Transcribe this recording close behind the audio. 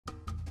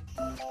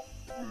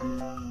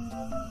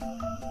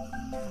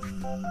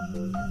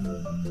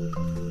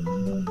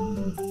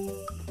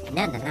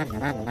No, no, no, no,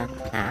 no, no.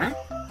 Huh?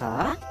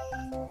 Huh?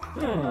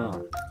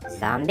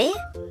 Zombie?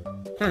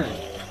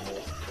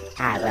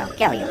 I will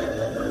kill you.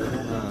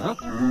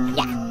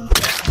 Yeah.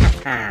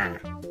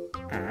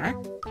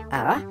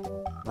 Oh?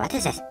 What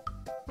is this?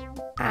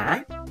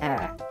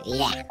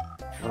 Yeah.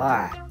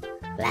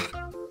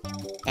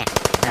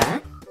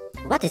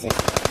 What is it?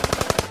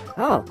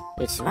 Oh,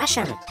 it's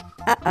Russian.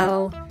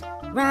 Uh-oh.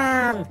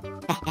 Run!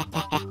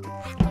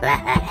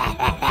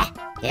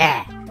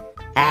 Yeah.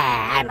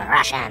 I'm a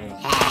Russian.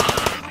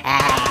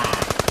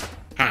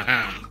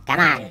 Come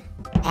on.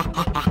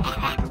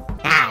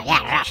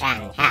 Yeah,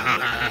 Russian.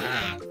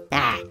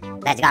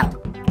 Let's go.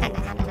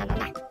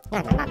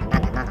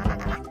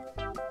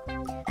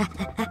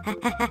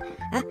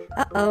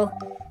 Uh-oh.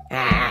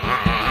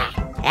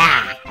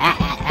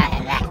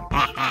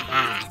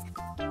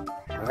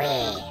 We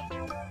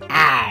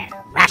are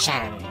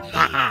Russian.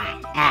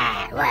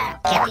 We'll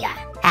kill you.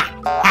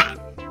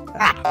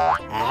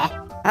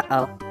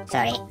 Uh-oh.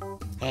 Sorry.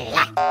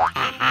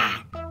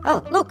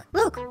 Oh, look.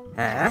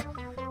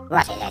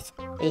 What is it?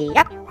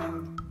 Yup.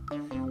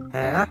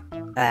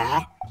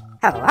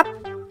 Up.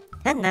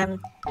 And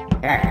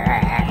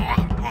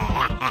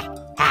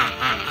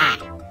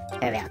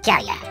we will kill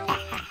you.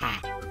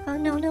 Oh,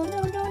 no.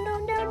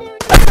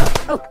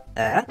 Oh,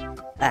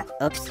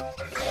 oops.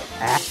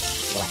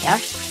 Water.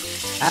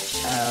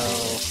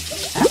 Uh-oh.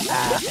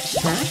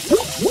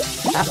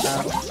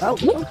 Oh.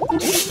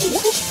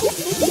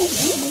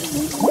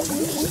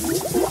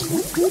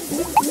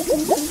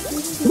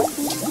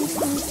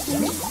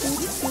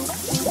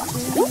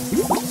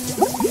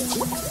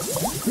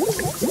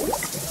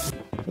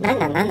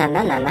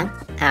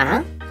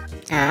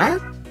 No.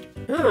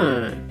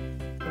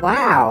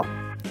 Wow.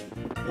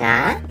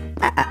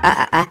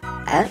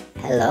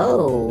 Hello.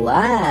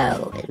 Wow.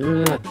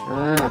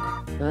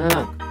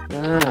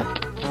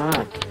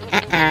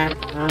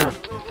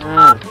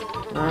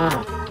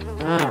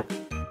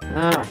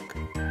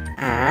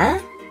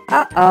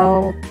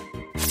 Uh-oh.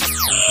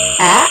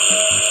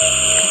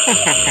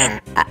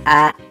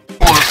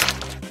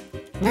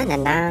 No.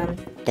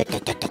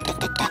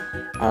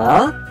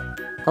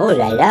 Oh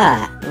la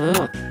la.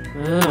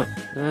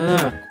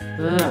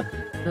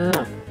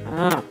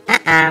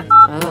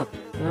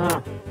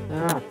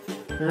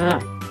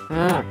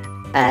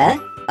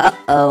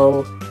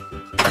 Uh-oh.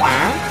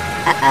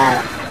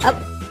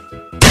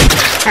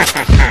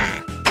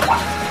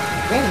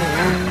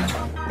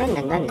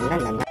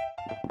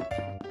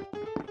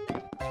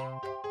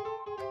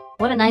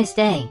 What a nice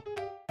day.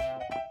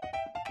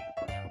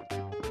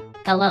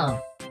 Hello.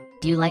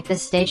 Do you like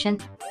this station?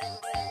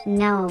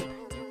 No.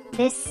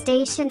 This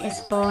station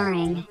is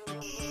boring.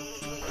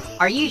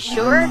 Are you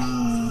sure?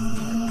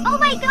 Oh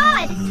my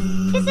god!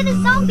 Is it a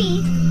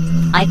zombie?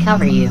 I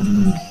cover you.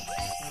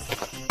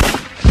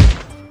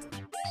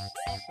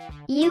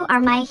 You are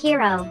my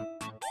hero.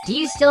 Do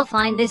you still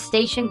find this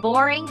station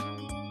boring?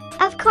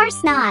 Of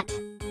course not.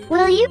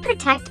 Will you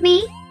protect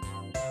me?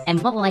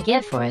 And what will I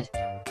get for it?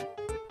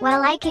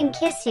 Well, I can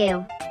kiss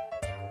you.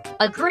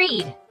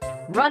 Agreed.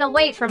 Run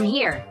away from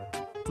here.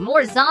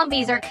 More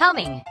zombies are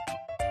coming.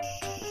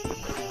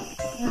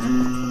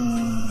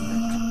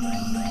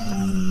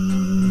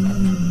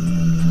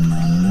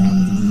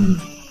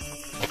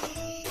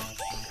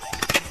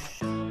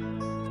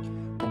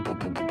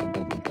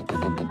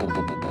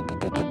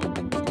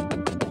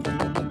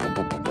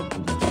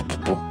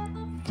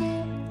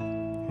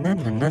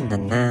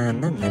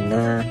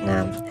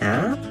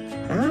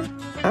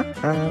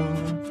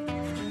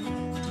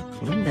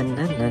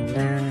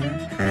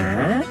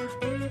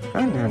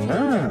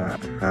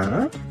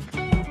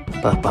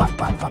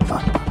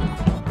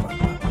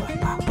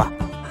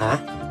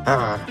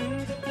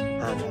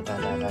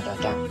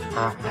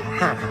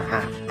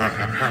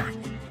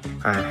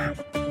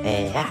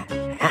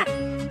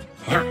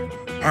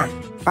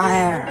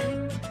 Fire!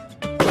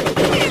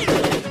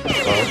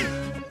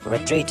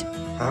 Retreat!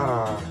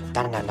 Oh,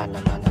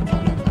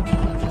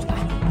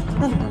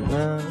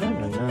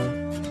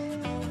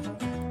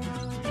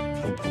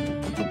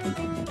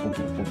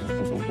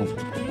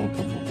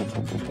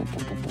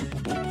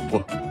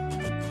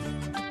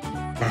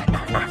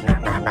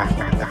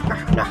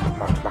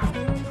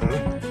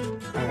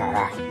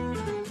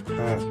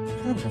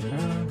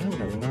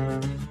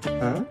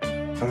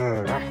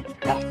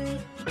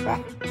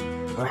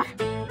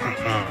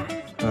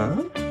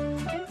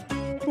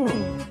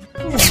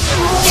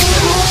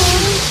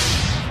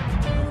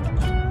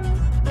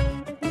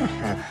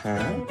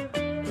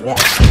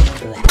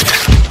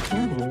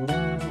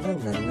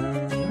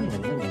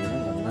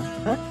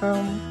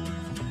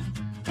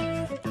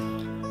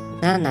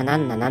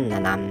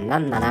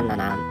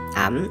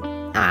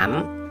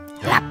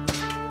 Lap.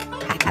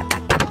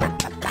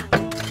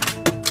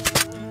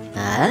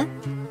 Huh?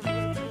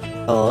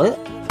 Oh?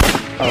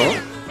 Ha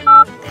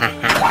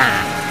ha ha.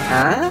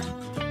 Huh?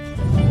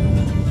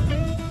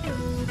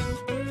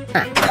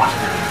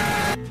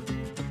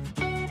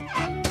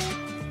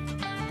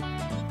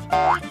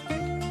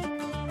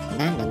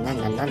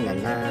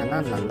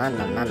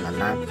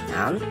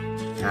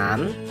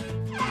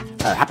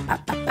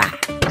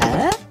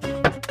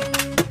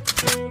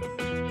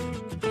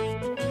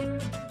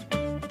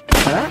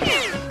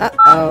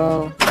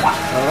 Uh-oh.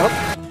 Oh.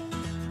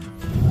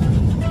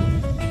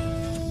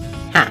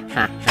 Ha ha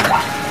ha.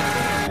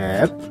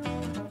 Up.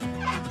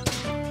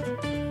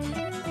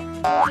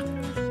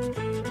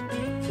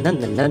 No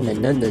no no no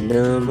no no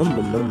no.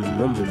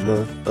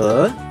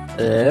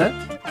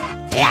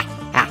 Yeah.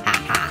 Ha ha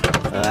ha.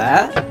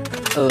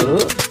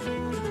 Oops.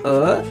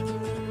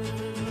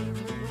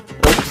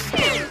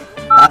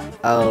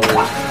 Uh-oh.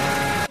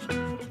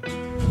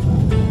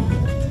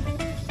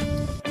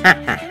 Ha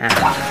ha ha.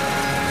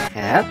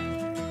 Up.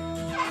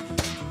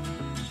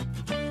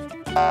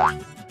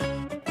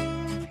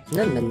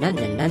 No no no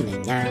no no no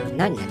no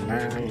no no no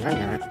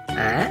no.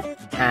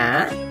 Ha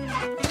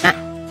ha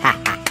ha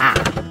ha.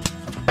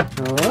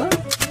 Oh.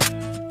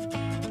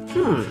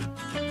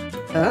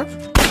 Uh-oh.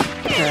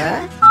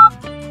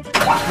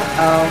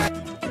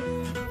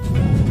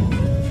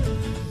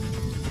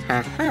 Ha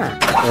ha.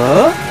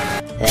 Oh.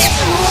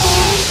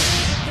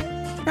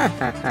 Ha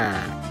ha ha.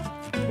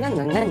 No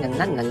no no no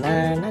no no no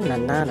no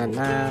no no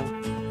no.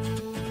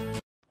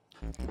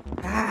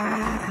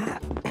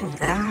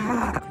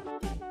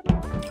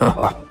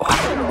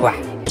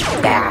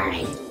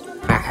 Die.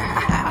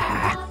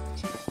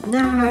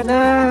 No,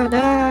 no,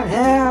 no,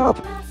 help.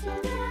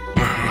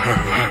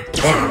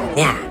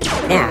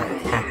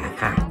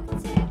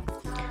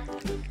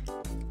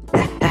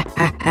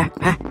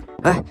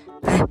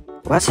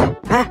 What?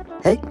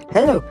 Hey,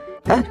 hello.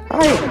 Hi.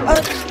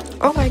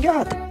 Oh my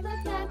God.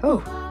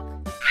 Oh.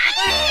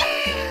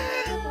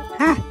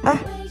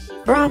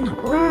 Run,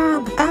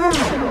 run.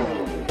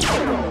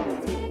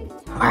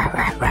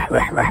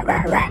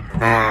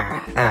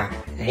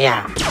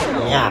 Yeah.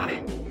 Yeah.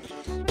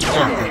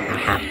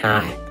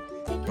 No.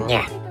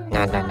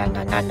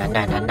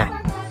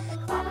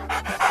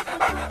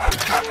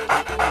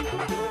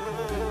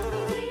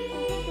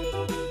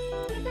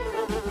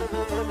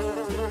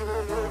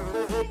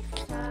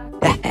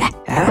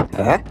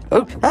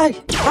 Oh, hey.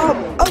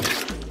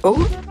 Oh.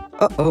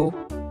 Uh-oh.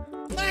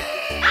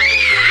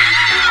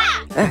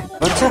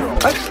 What's up?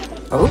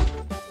 Oh.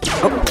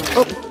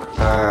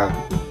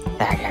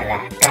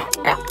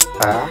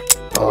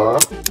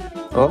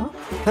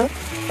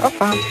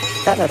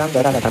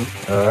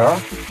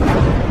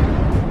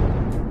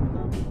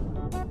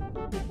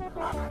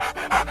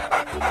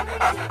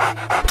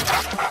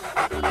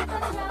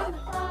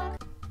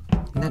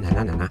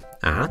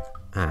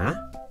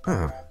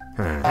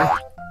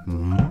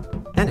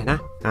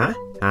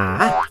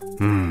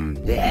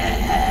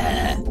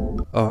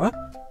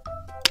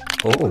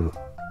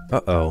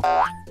 Uh-oh.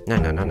 No.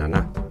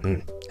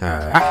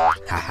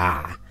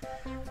 Ha.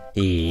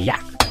 Yeah.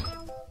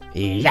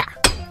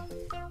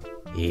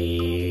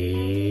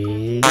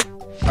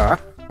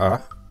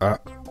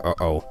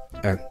 Uh-oh.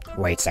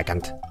 Wait a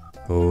second.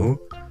 Oh.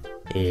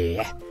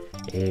 Yeah.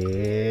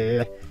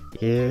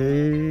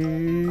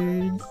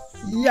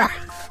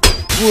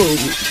 Whoa.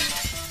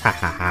 Ha.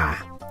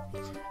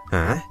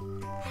 Huh?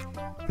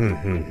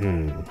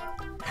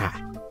 Ha.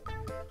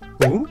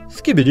 Oh,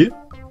 skibidi.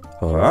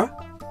 Huh?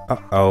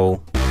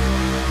 Uh-oh.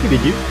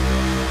 Skibidi.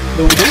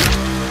 Dodo.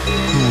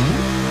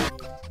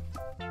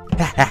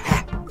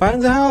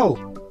 Find the hole.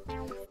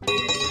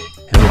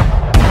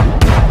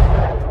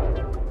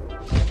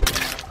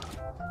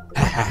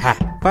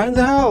 Find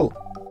the hole.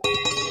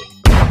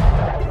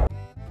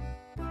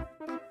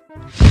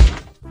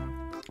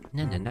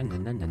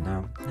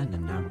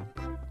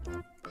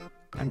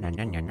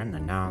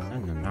 No.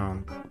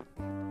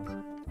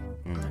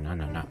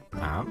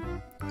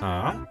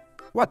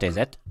 What is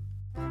it?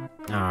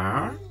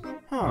 Up.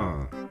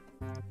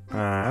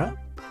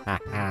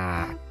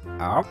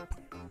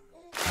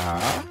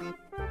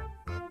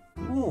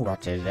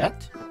 What is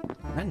it?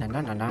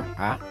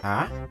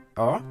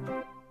 No.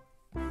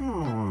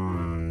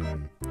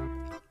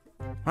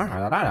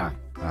 Oh.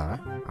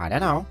 I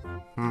don't know.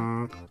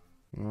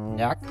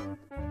 Yuck.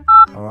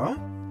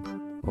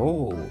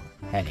 Oh,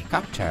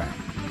 helicopter.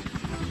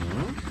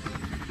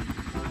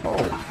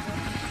 Oh.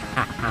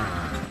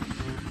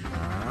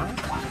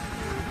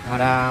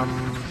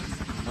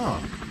 Oh.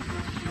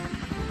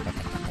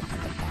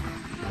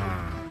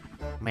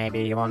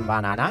 Maybe you want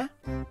banana?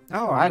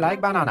 Oh, I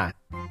like banana.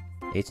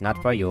 It's not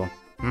for you.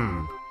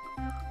 No.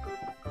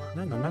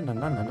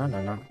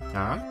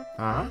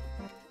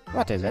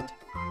 What is it?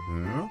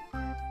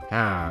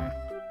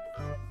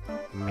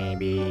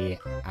 Maybe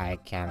I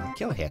can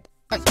kill it.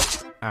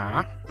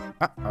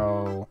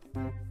 Uh-oh.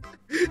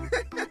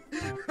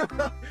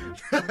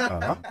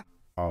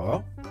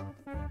 Oh,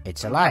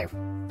 it's alive.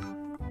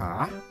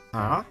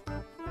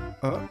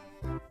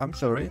 I'm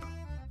sorry.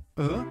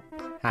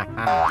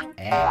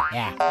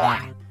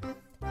 Yeah.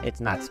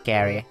 It's not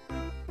scary.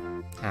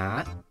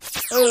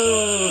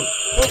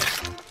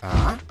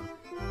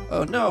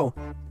 Oh no.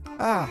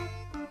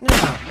 No,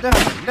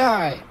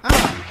 die.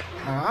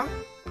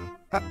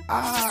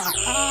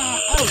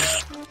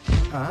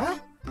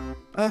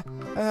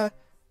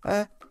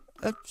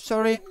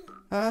 Sorry.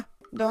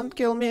 Don't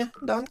kill me.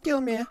 Don't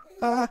kill me.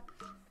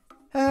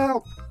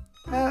 Help.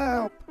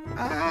 Help.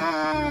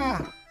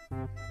 Ah!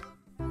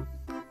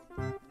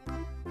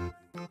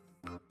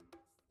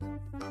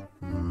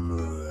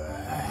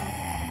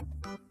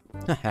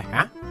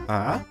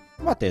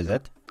 What is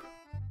it?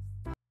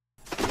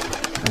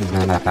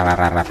 Na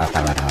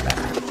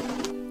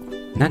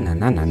na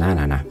na na na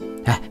na na.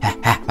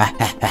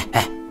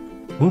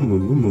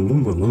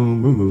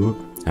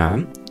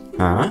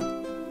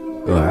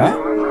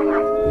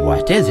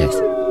 What is this?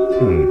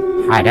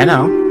 I don't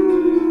know.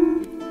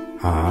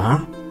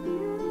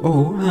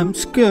 Oh, I'm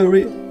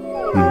scary.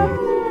 No,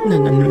 no,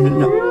 no, no,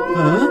 no.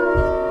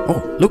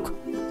 Oh, look.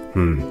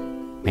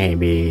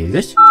 Maybe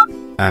this?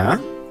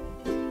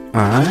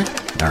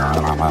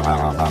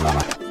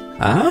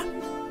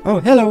 Oh,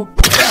 hello.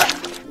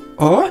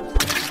 Oh?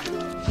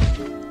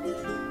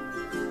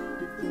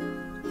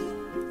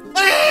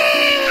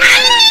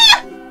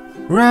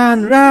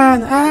 Run,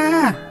 run,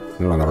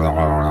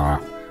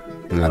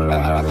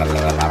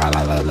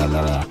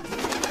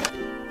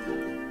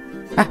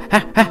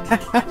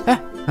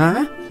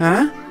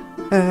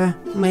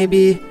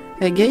 maybe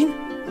again?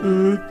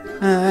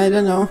 I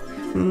don't know.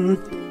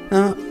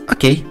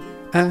 Okay.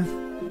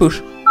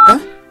 Push.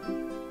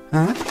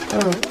 Oh,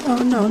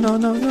 no, no,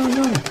 no, no,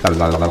 no.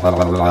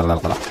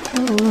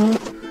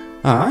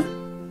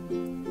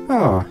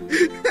 Oh.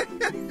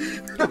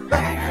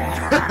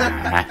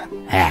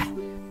 Yeah.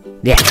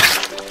 Yeah.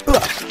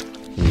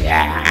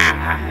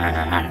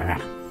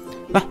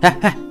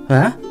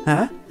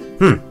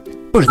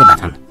 Push the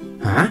button.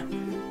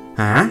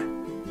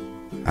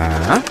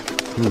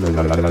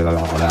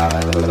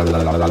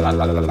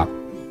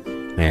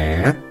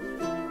 Yeah.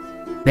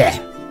 There.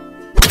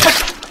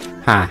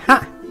 Ha ha.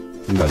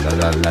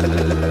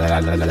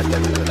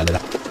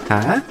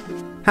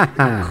 Ha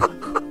ha.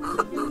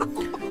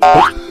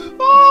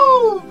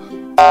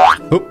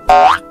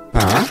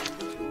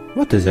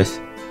 What is this?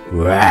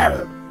 No.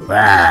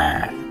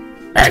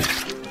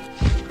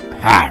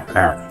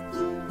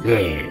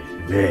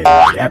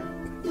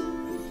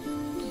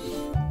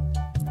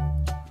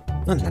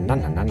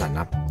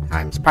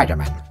 I'm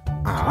Spider-Man.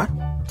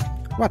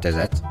 What is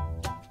it?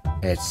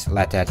 It's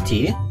letter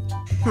T?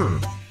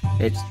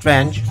 It's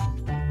strange.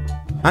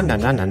 No.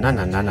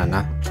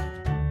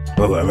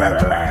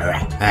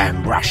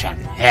 I'm Russian.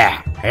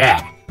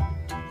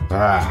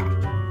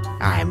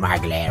 I'm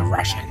ugly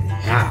Russian.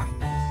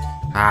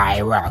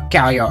 I will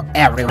kill you,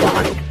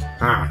 everyone.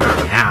 No.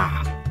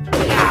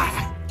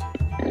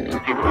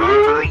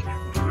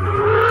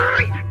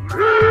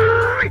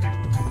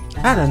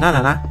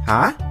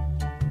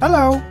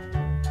 Hello.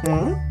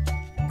 No.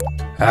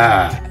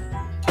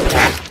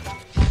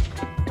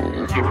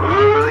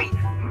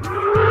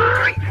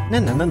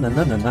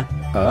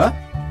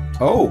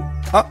 Oh.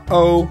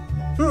 Uh-oh.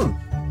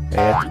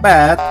 It's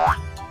bad.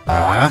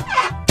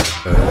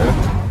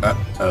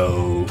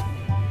 Uh-oh.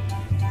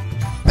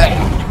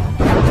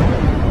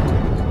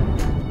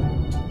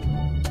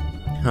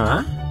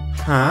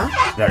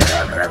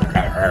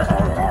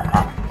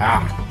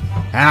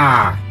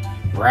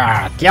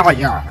 Kill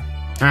you.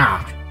 Oh.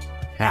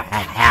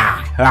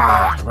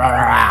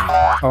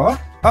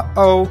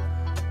 Uh-oh.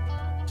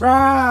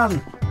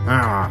 Run.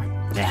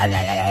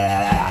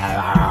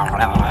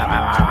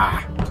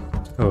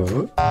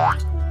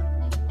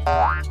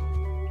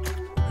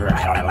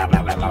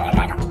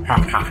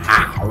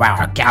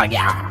 Well, kill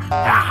you.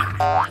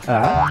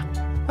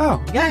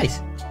 Oh, guys,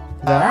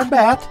 they're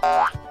bad.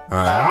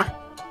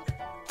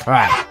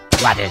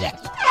 What is it?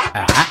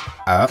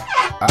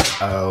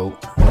 Oh.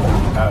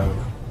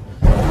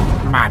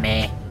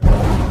 Mommy.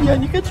 Я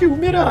не хочу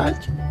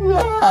умирать.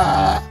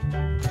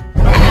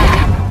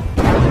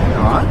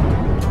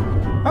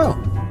 Oh,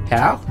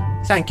 hello.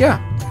 Thank you.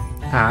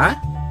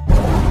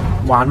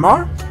 One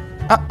more?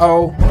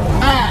 Uh-oh.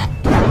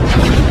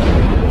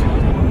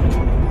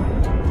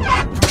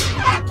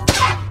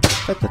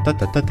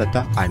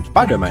 I'm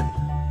Spider-Man.